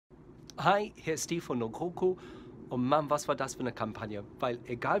Hi, hier ist Steve von NoGroKo. Und Mann, was war das für eine Kampagne? Weil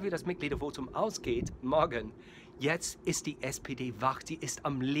egal wie das Mitgliedervotum ausgeht, morgen, jetzt ist die SPD wach, die ist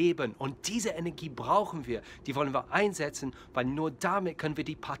am Leben. Und diese Energie brauchen wir, die wollen wir einsetzen, weil nur damit können wir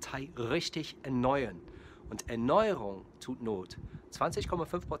die Partei richtig erneuern. Und Erneuerung tut Not.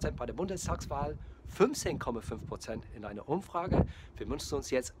 20,5% bei der Bundestagswahl, 15,5% in einer Umfrage. Wir müssen uns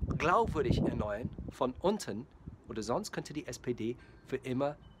jetzt glaubwürdig erneuern von unten, oder sonst könnte die SPD für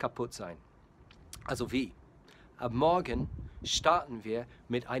immer kaputt sein. Also wie? Ab morgen starten wir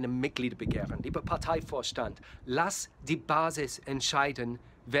mit einem Mitgliederbegehren. Lieber Parteivorstand, lass die Basis entscheiden,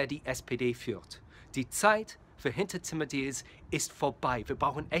 wer die SPD führt. Die Zeit für Hinterzimmerdeals ist vorbei. Wir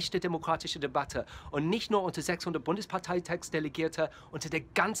brauchen echte demokratische Debatte und nicht nur unter 600 Bundesparteitagsdelegierte, unter der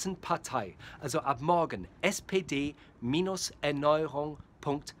ganzen Partei. Also ab morgen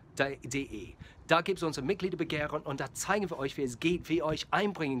spd-erneuerung.de. Da gibt es unser Mitgliederbegehren und da zeigen wir euch, wie es geht, wie ihr euch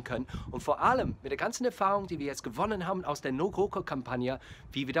einbringen könnt. Und vor allem mit der ganzen Erfahrung, die wir jetzt gewonnen haben aus der NoGroKo-Kampagne,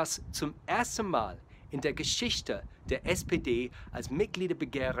 wie wir das zum ersten Mal in der Geschichte der SPD als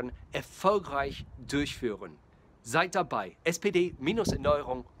Mitgliederbegehren erfolgreich durchführen. Seid dabei.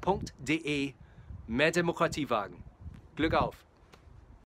 spd-erneuerung.de. Mehr Demokratie wagen. Glück auf!